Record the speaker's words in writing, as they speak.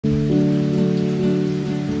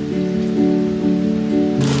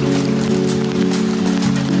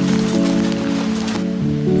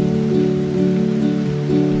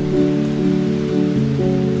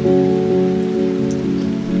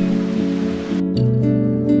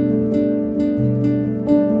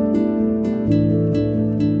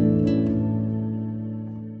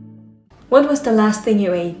was the last thing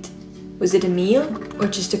you ate? Was it a meal or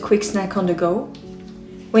just a quick snack on the go?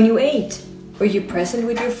 When you ate, were you present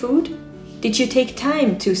with your food? Did you take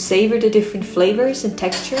time to savor the different flavors and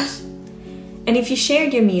textures? And if you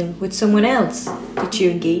shared your meal with someone else, did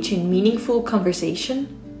you engage in meaningful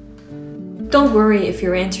conversation? Don't worry if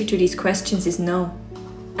your answer to these questions is no.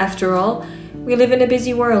 After all, we live in a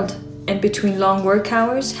busy world, and between long work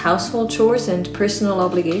hours, household chores, and personal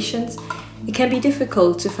obligations, it can be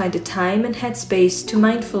difficult to find the time and headspace to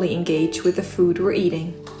mindfully engage with the food we're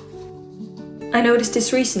eating. I noticed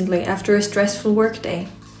this recently after a stressful workday.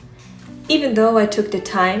 Even though I took the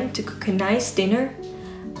time to cook a nice dinner,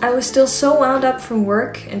 I was still so wound up from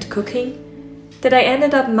work and cooking that I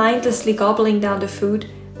ended up mindlessly gobbling down the food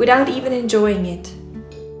without even enjoying it.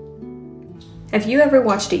 Have you ever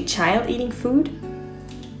watched a child eating food?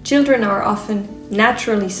 Children are often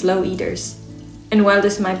naturally slow eaters, and while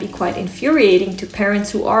this might be quite infuriating to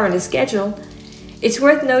parents who are on a schedule, it's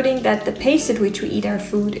worth noting that the pace at which we eat our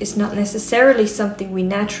food is not necessarily something we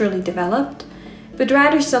naturally developed, but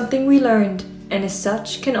rather something we learned, and as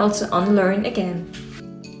such can also unlearn again.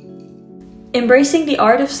 Embracing the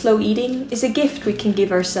art of slow eating is a gift we can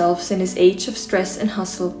give ourselves in this age of stress and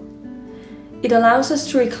hustle. It allows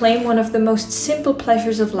us to reclaim one of the most simple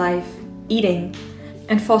pleasures of life, eating,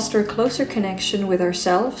 and foster a closer connection with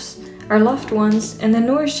ourselves, our loved ones, and the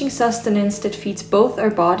nourishing sustenance that feeds both our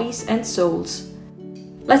bodies and souls.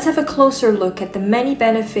 Let's have a closer look at the many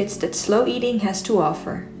benefits that slow eating has to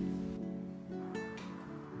offer.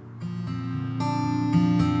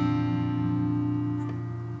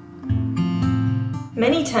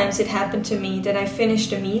 Many times it happened to me that I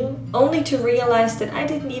finished a meal only to realize that I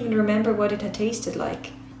didn't even remember what it had tasted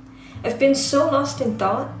like. I've been so lost in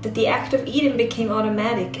thought that the act of eating became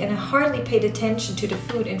automatic and I hardly paid attention to the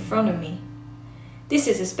food in front of me. This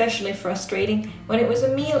is especially frustrating when it was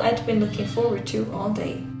a meal I'd been looking forward to all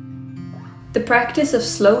day. The practice of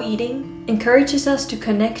slow eating encourages us to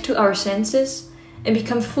connect to our senses and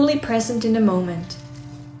become fully present in the moment.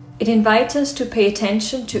 It invites us to pay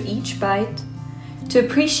attention to each bite, to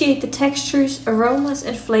appreciate the textures, aromas,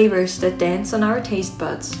 and flavors that dance on our taste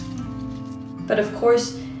buds. But of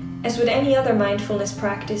course, as with any other mindfulness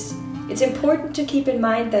practice, it's important to keep in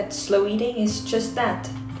mind that slow eating is just that,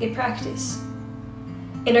 a practice.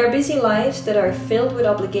 In our busy lives that are filled with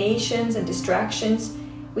obligations and distractions,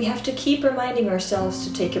 we have to keep reminding ourselves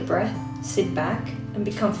to take a breath, sit back, and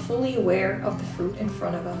become fully aware of the food in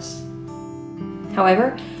front of us.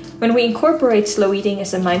 However, when we incorporate slow eating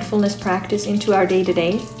as a mindfulness practice into our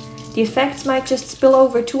day-to-day, the effects might just spill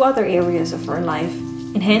over to other areas of our life,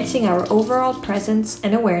 enhancing our overall presence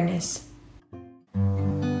and awareness.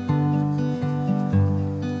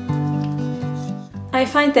 I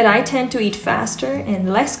find that I tend to eat faster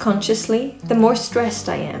and less consciously the more stressed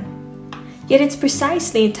I am. Yet it's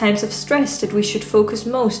precisely in times of stress that we should focus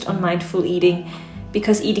most on mindful eating,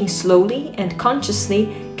 because eating slowly and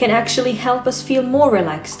consciously can actually help us feel more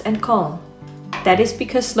relaxed and calm. That is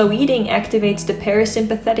because slow eating activates the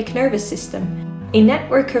parasympathetic nervous system, a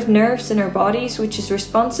network of nerves in our bodies which is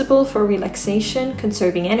responsible for relaxation,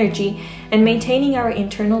 conserving energy, and maintaining our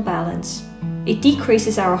internal balance. It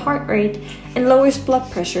decreases our heart rate and lowers blood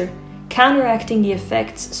pressure, counteracting the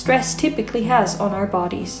effects stress typically has on our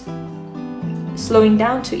bodies. Slowing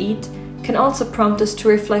down to eat can also prompt us to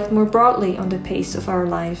reflect more broadly on the pace of our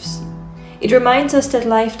lives. It reminds us that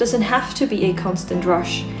life doesn't have to be a constant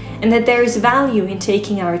rush, and that there is value in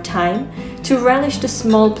taking our time to relish the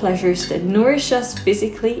small pleasures that nourish us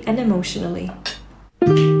physically and emotionally.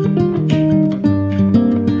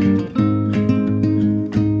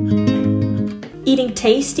 Eating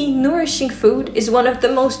tasty, nourishing food is one of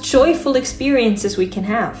the most joyful experiences we can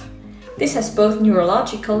have. This has both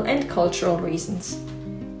neurological and cultural reasons.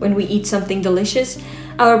 When we eat something delicious,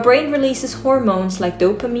 our brain releases hormones like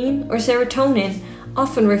dopamine or serotonin,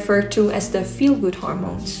 often referred to as the feel-good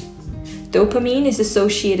hormones. Dopamine is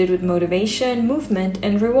associated with motivation, movement,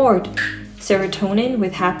 and reward. Serotonin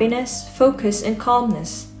with happiness, focus, and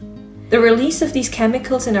calmness. The release of these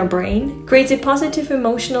chemicals in our brain creates a positive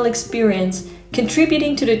emotional experience,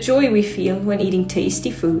 contributing to the joy we feel when eating tasty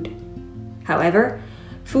food. However,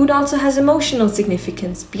 food also has emotional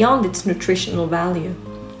significance beyond its nutritional value.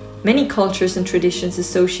 Many cultures and traditions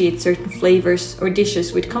associate certain flavors or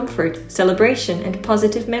dishes with comfort, celebration, and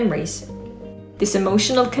positive memories. This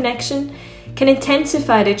emotional connection can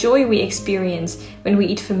intensify the joy we experience when we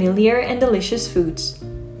eat familiar and delicious foods.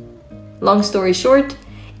 Long story short,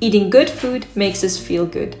 eating good food makes us feel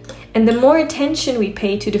good, and the more attention we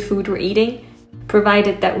pay to the food we're eating,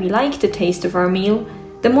 provided that we like the taste of our meal,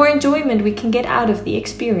 the more enjoyment we can get out of the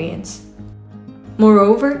experience.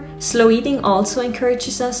 Moreover, slow eating also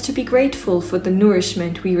encourages us to be grateful for the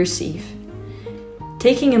nourishment we receive.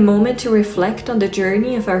 Taking a moment to reflect on the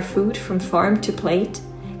journey of our food from farm to plate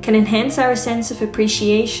can enhance our sense of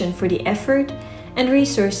appreciation for the effort and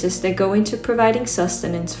resources that go into providing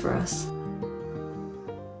sustenance for us.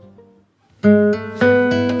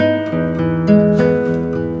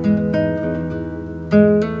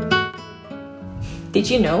 Did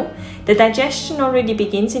you know that digestion already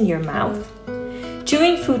begins in your mouth?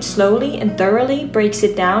 Chewing food slowly and thoroughly breaks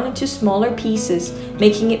it down into smaller pieces,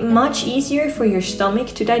 making it much easier for your stomach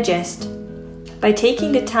to digest. By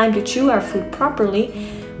taking the time to chew our food properly,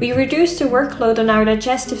 we reduce the workload on our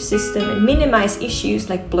digestive system and minimize issues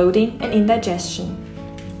like bloating and indigestion.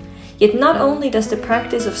 Yet not only does the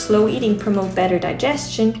practice of slow eating promote better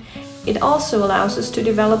digestion, it also allows us to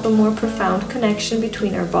develop a more profound connection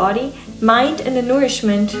between our body, mind, and the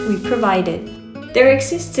nourishment we provided. There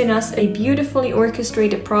exists in us a beautifully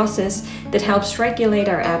orchestrated process that helps regulate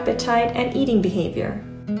our appetite and eating behavior.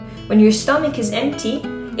 When your stomach is empty,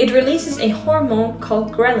 it releases a hormone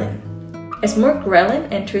called ghrelin. As more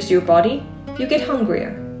ghrelin enters your body, you get hungrier.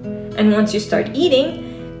 And once you start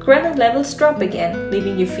eating, ghrelin levels drop again,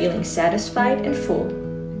 leaving you feeling satisfied and full.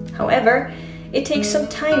 However, it takes some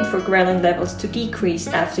time for ghrelin levels to decrease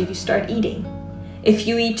after you start eating. If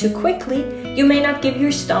you eat too quickly, you may not give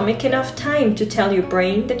your stomach enough time to tell your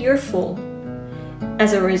brain that you're full.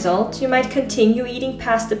 As a result, you might continue eating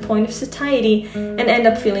past the point of satiety and end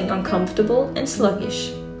up feeling uncomfortable and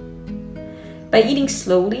sluggish. By eating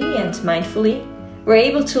slowly and mindfully, we're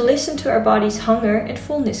able to listen to our body's hunger and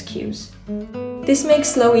fullness cues. This makes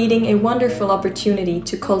slow eating a wonderful opportunity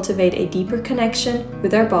to cultivate a deeper connection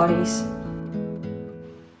with our bodies.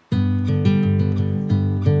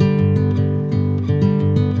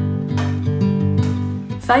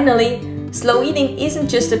 Finally, slow eating isn't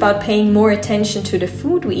just about paying more attention to the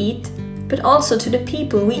food we eat, but also to the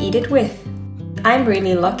people we eat it with. I'm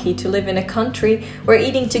really lucky to live in a country where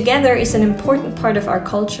eating together is an important part of our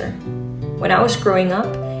culture. When I was growing up,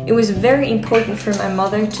 it was very important for my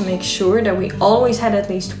mother to make sure that we always had at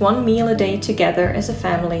least one meal a day together as a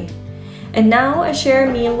family. And now I share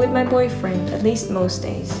a meal with my boyfriend, at least most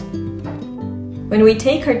days. When we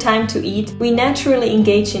take our time to eat, we naturally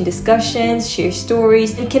engage in discussions, share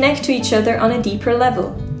stories, and connect to each other on a deeper level.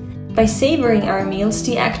 By savoring our meals,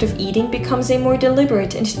 the act of eating becomes a more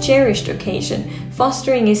deliberate and cherished occasion,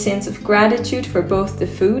 fostering a sense of gratitude for both the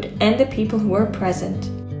food and the people who are present.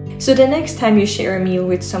 So the next time you share a meal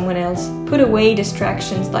with someone else, put away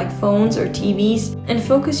distractions like phones or TVs and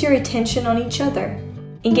focus your attention on each other.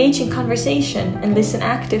 Engage in conversation and listen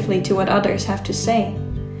actively to what others have to say.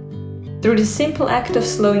 Through the simple act of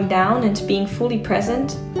slowing down and being fully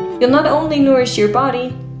present, you'll not only nourish your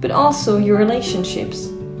body, but also your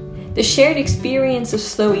relationships. The shared experience of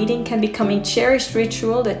slow eating can become a cherished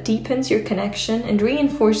ritual that deepens your connection and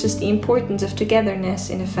reinforces the importance of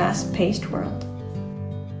togetherness in a fast-paced world.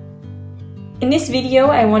 In this video,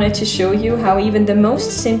 I wanted to show you how even the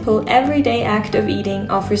most simple, everyday act of eating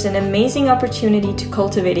offers an amazing opportunity to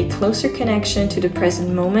cultivate a closer connection to the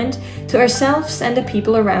present moment, to ourselves and the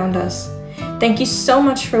people around us. Thank you so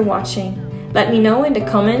much for watching. Let me know in the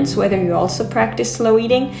comments whether you also practice slow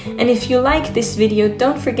eating, and if you like this video,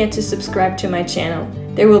 don't forget to subscribe to my channel.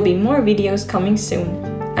 There will be more videos coming soon.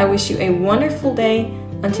 I wish you a wonderful day.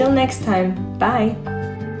 Until next time, bye!